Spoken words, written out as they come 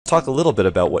talk a little bit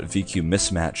about what VQ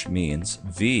mismatch means.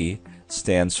 V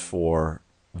stands for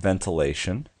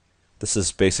ventilation. This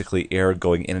is basically air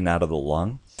going in and out of the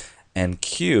lung. And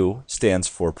Q stands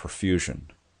for perfusion.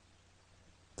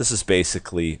 This is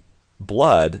basically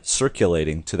blood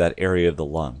circulating to that area of the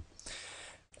lung.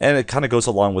 And it kind of goes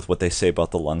along with what they say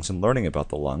about the lungs and learning about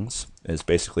the lungs, is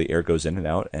basically air goes in and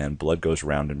out and blood goes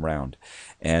round and round.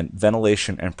 And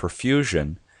ventilation and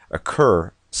perfusion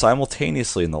occur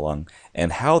simultaneously in the lung,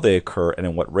 and how they occur and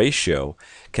in what ratio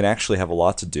can actually have a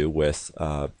lot to do with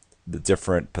the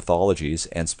different pathologies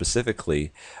and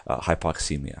specifically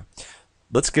hypoxemia.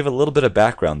 Let's give a little bit of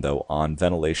background though on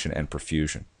ventilation and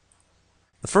perfusion.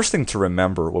 The first thing to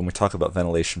remember when we talk about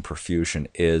ventilation perfusion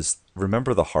is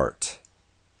remember the heart.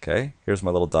 Okay, here's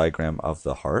my little diagram of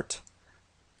the heart,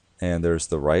 and there's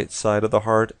the right side of the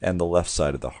heart and the left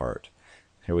side of the heart.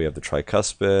 Here we have the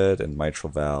tricuspid and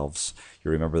mitral valves. You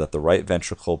remember that the right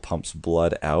ventricle pumps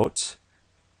blood out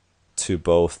to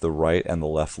both the right and the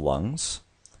left lungs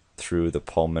through the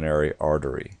pulmonary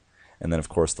artery. And then of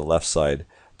course the left side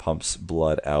pumps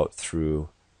blood out through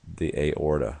the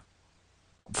aorta.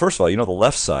 First of all, you know the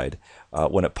left side,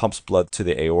 when it pumps blood to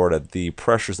the aorta, the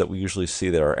pressures that we usually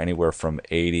see there are anywhere from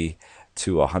 80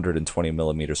 to 120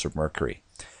 millimeters of mercury.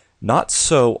 Not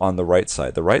so on the right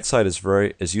side. The right side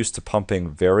is used to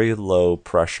pumping very low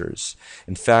pressures.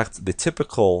 In fact, the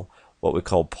typical, what we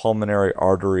call pulmonary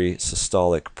artery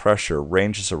systolic pressure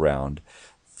ranges around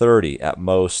 30 at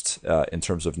most in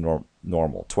terms of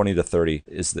normal. 20 to 30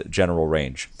 is the general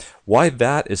range. Why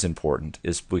that is important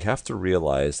is we have to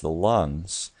realize the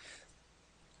lungs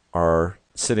are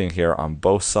sitting here on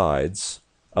both sides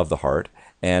of the heart,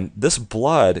 and this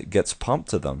blood gets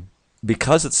pumped to them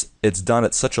because it's done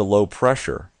at such a low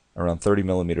pressure, around 30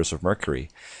 millimeters of mercury.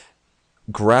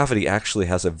 Gravity actually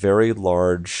has a very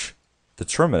large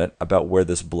determinant about where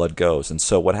this blood goes. And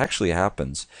so what actually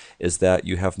happens is that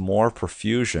you have more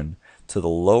perfusion to the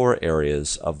lower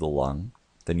areas of the lung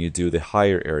than you do the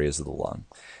higher areas of the lung.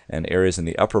 And areas in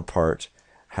the upper part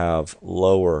have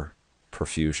lower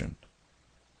perfusion.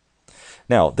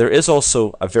 Now, there is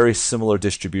also a very similar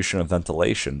distribution of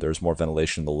ventilation. There's more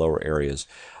ventilation in the lower areas,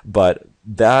 but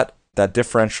that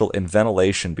differential in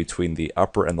ventilation between the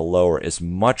upper and the lower is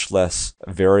much less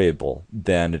variable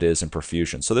than it is in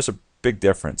perfusion. So there's a big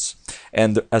difference.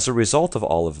 And as a result of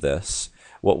all of this,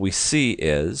 what we see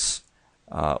is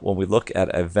when we look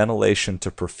at a ventilation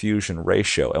to perfusion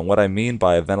ratio, and what I mean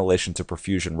by a ventilation to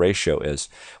perfusion ratio is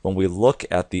when we look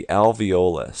at the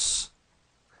alveolus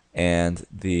and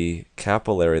the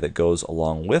capillary that goes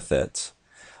along with it,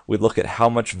 we look at how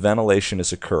much ventilation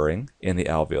is occurring in the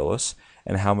alveolus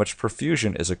and how much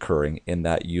perfusion is occurring in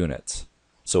that unit.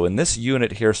 So in this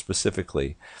unit here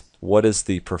specifically, what is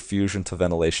the perfusion to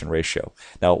ventilation ratio?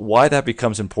 Now, why that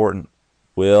becomes important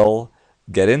we'll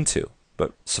get into,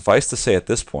 but suffice to say at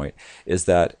this point is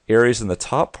that areas in the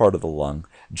top part of the lung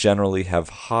generally have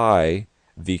high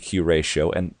VQ ratio,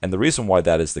 and the reason why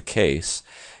that is the case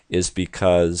is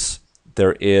because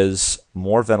there is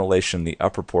more ventilation in the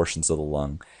upper portions of the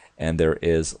lung and there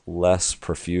is less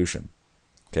perfusion.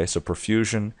 Okay, so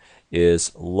perfusion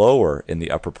is lower in the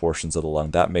upper portions of the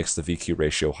lung. That makes the VQ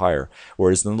ratio higher.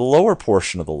 Whereas in the lower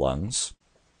portion of the lungs,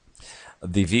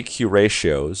 the VQ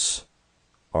ratios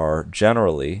are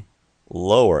generally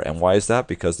lower. And why is that?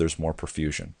 Because there's more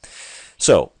perfusion.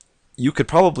 So you could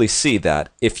probably see that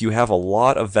if you have a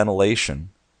lot of ventilation,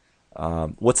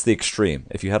 what's the extreme?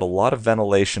 If you had a lot of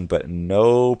ventilation but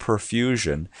no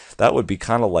perfusion, that would be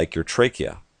kind of like your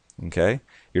trachea. Okay,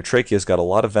 your trachea's got a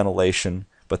lot of ventilation,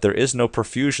 but there is no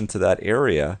perfusion to that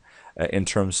area in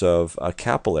terms of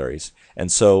capillaries,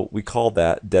 and so we call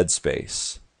that dead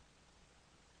space.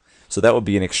 So that would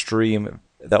be an extreme.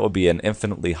 That would be an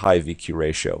infinitely high VQ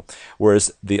ratio.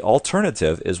 Whereas the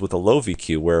alternative is with a low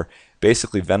VQ, where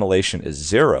basically ventilation is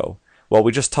zero. Well,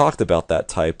 we just talked about that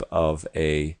type of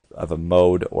a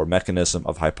mode or mechanism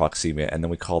of hypoxemia, and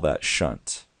then we call that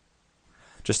shunt.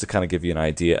 Just to kind of give you an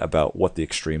idea about what the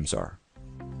extremes are.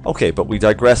 Okay, but we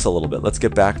digress a little bit. Let's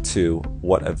get back to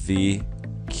what a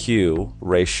VQ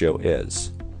ratio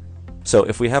is. So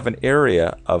if we have an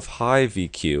area of high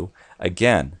VQ,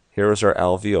 again, here is our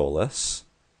alveolus,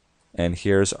 and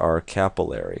here's our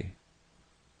capillary,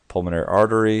 pulmonary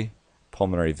artery,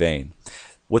 pulmonary vein.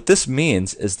 What this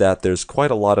means is that there's quite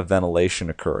a lot of ventilation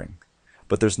occurring,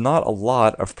 but there's not a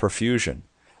lot of perfusion.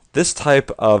 This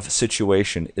type of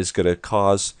situation is going to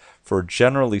cause, for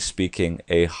generally speaking,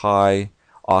 a high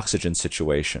oxygen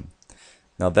situation.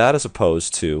 Now that is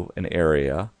opposed to an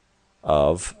area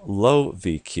of low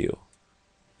VQ.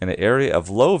 In an area of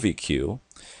low VQ,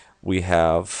 we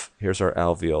have, here's our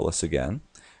alveolus again,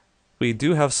 we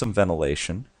do have some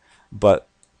ventilation, but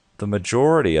the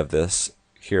majority of this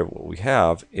here, what we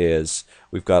have is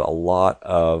we've got a lot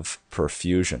of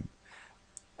perfusion.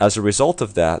 As a result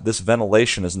of that, this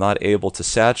ventilation is not able to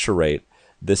saturate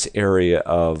this area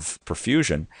of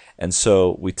perfusion, and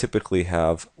so we typically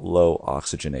have low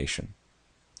oxygenation.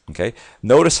 Okay.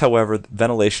 Notice, however,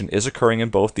 ventilation is occurring in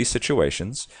both these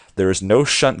situations. There is no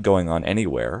shunt going on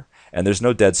anywhere, and there's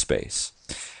no dead space.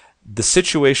 The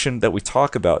situation that we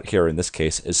talk about here in this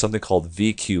case is something called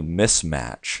VQ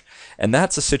mismatch, and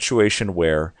that's a situation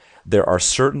where there are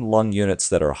certain lung units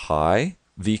that are high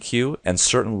VQ and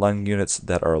certain lung units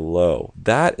that are low.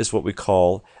 That is what we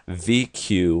call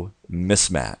VQ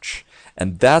mismatch.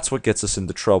 And that's what gets us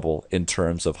into trouble in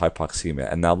terms of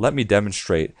hypoxemia. And now let me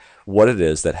demonstrate what it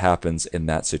is that happens in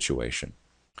that situation.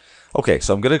 Okay,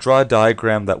 so I'm going to draw a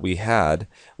diagram that we had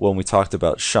when we talked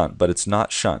about shunt, but it's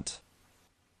not shunt.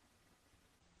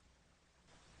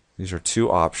 These are two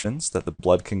options that the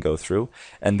blood can go through,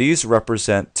 and these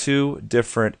represent two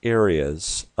different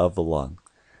areas of the lung.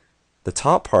 The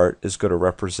top part is going to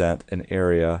represent an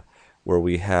area where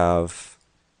we have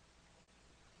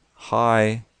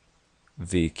high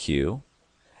VQ,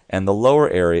 and the lower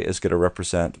area is going to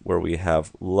represent where we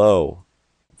have low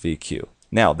VQ.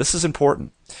 Now, this is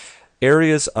important.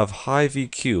 Areas of high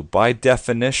VQ, by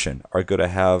definition, are going to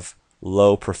have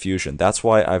low perfusion. That's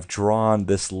why I've drawn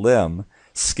this limb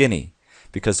skinny,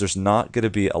 because there's not going to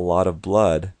be a lot of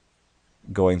blood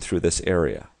going through this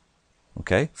area.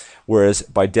 Okay? Whereas,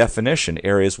 by definition,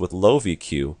 areas with low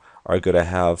VQ are going to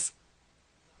have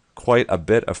quite a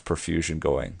bit of perfusion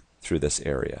going through this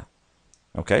area.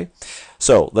 Okay,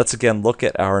 so let's again look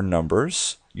at our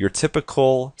numbers. Your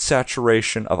typical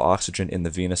saturation of oxygen in the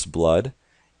venous blood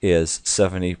is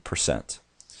 70%.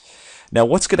 Now,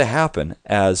 what's going to happen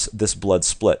as this blood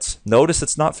splits? Notice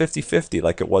it's not 50-50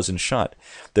 like it was in shunt.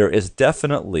 There is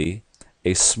definitely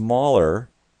a smaller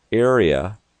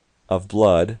area of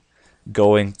blood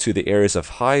going to the areas of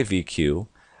high VQ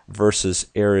versus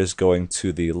areas going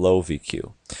to the low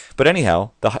VQ. But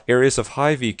anyhow, the areas of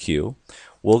high VQ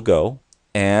will go,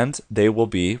 and they will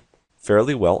be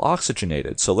fairly well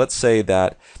oxygenated. So let's say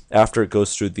that after it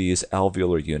goes through these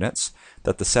alveolar units,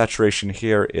 that the saturation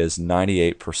here is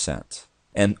 98%.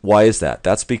 And why is that?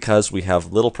 That's because we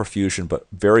have little perfusion but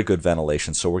very good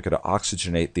ventilation, so we're going to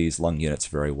oxygenate these lung units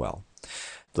very well.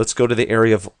 Let's go to the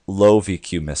area of low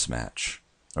VQ mismatch.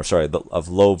 Or sorry, of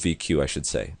low VQ, I should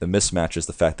say. The mismatch is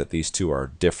the fact that these two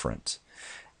are different.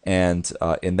 And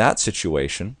in that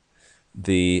situation,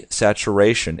 the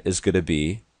saturation is going to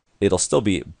be, it'll still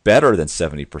be better than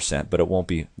 70%, but it won't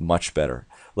be much better.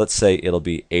 Let's say it'll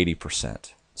be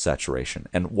 80% saturation.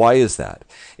 And why is that?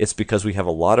 It's because we have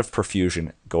a lot of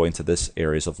perfusion going to this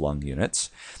areas of lung units,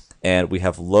 and we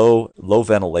have low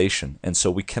ventilation, and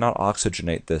so we cannot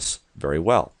oxygenate this very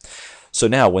well. So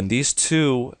now, when these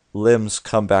two limbs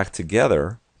come back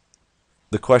together,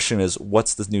 the question is,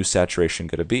 what's the new saturation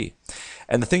going to be?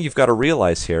 And the thing you've got to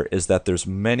realize here is that there's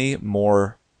many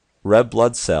more red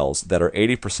blood cells that are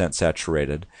 80%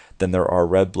 saturated than there are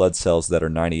red blood cells that are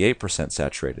 98%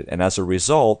 saturated. And as a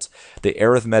result, the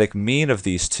arithmetic mean of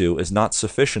these two is not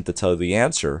sufficient to tell you the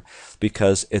answer,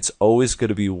 because it's always going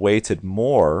to be weighted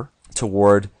more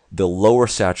toward the lower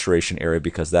saturation area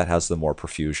because that has the more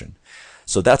perfusion.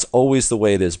 So that's always the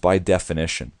way it is by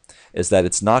definition, is that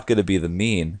it's not going to be the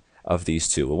mean of these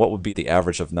two. And what would be the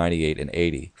average of 98 and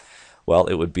 80? Well,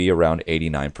 it would be around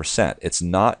 89%. It's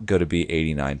not going to be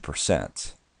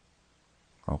 89%.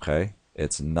 Okay?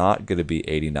 It's not going to be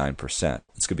 89%.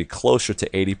 It's going to be closer to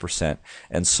 80%,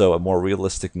 and so a more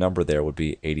realistic number there would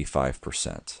be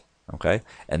 85%. Okay?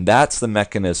 And that's the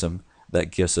mechanism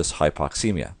that gives us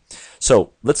hypoxemia.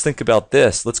 So let's think about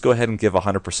this. Let's go ahead and give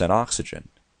 100% oxygen.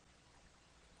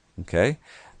 Okay?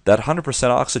 That 100%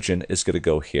 oxygen is going to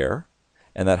go here,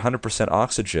 and that 100%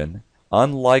 oxygen,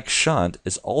 unlike shunt,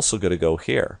 is also going to go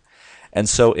here. And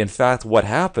so, in fact, what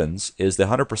happens is the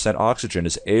 100% oxygen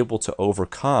is able to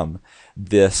overcome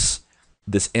this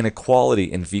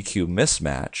inequality in VQ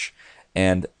mismatch,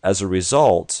 and as a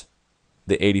result,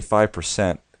 the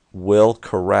 85% will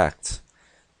correct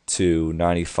to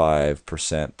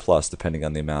 95% plus, depending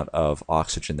on the amount of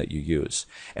oxygen that you use.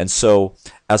 And so,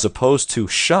 as opposed to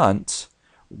shunt,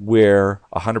 where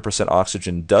 100%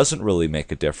 oxygen doesn't really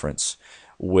make a difference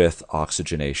with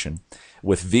oxygenation,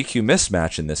 with VQ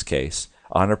mismatch in this case,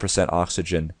 100%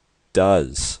 oxygen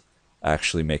does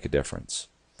actually make a difference.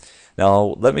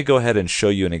 Now, let me go ahead and show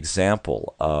you an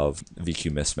example of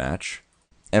VQ mismatch.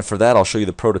 And for that, I'll show you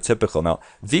the prototypical. Now,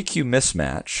 VQ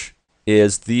mismatch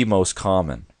is the most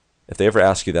common. If they ever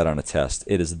ask you that on a test,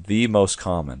 it is the most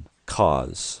common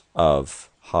cause of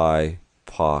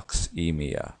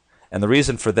hypoxemia. And the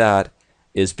reason for that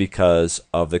is because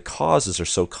of the causes are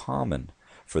so common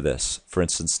for this. For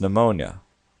instance, pneumonia,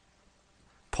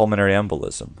 pulmonary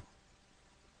embolism.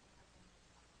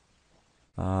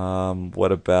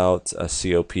 What about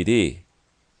COPD?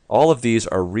 All of these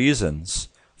are reasons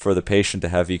for the patient to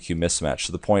have VQ mismatch,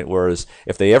 to the point where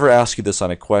if they ever ask you this on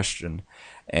a question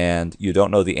and you don't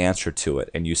know the answer to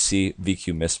it and you see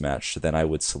VQ mismatch, then I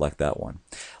would select that one.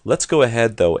 Let's go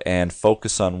ahead though and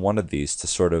focus on one of these to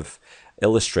sort of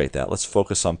illustrate that. Let's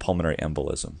focus on pulmonary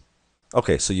embolism.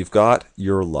 Okay, so you've got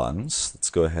your lungs.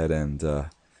 Let's go ahead and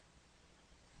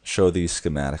show these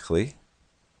schematically.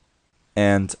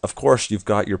 And of course you've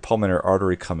got your pulmonary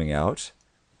artery coming out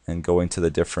and going to the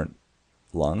different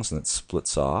lungs, and it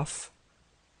splits off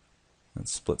and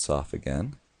splits off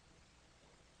again.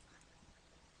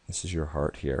 This is your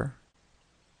heart here.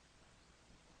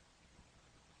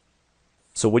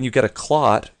 So when you get a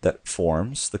clot that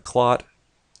forms, the clot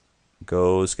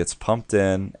gets pumped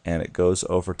in, and it goes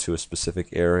over to a specific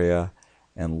area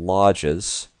and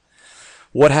lodges.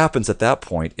 What happens at that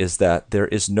point is that there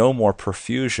is no more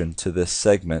perfusion to this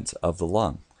segment of the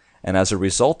lung. And as a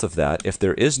result of that, if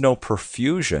there is no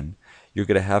perfusion, you're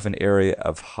going to have an area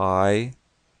of high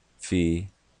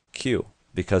VQ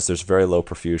because there's very low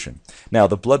perfusion. Now,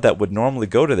 the blood that would normally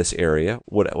go to this area,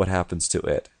 what happens to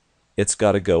it? It's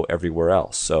got to go everywhere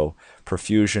else. So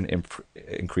perfusion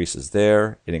increases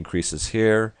there, it increases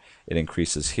here, it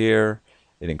increases here,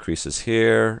 it increases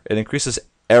here, it increases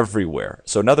everywhere.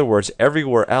 So in other words,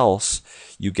 everywhere else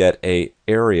you get an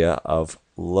area of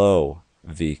low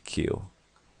VQ.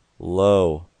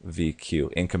 Low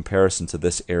VQ in comparison to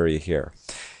this area here.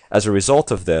 As a result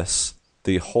of this,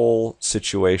 the whole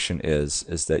situation is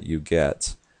that you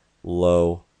get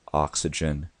low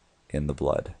oxygen in the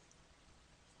blood.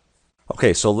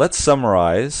 Okay, so let's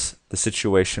summarize the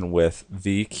situation with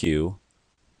VQ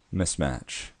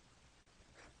mismatch.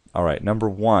 All right, number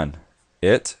one,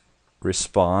 it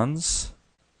responds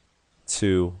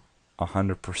to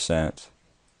 100%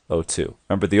 O2.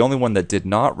 Remember, the only one that did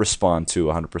not respond to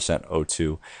 100%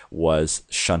 O2 was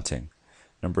shunting.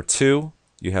 Number two,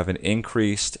 you have an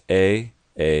increased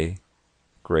AA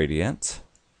gradient.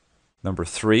 Number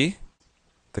three,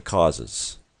 the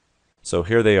causes. So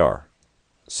here they are.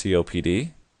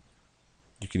 COPD.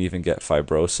 You can even get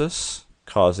fibrosis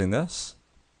causing this.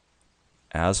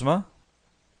 Asthma.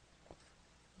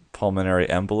 Pulmonary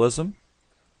embolism.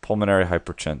 Pulmonary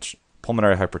hypertension.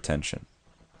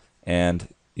 And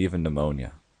even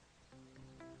pneumonia.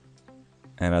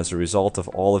 And as a result of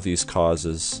all of these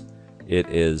causes, it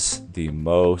is the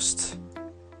most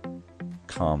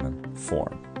common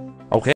form. Okay.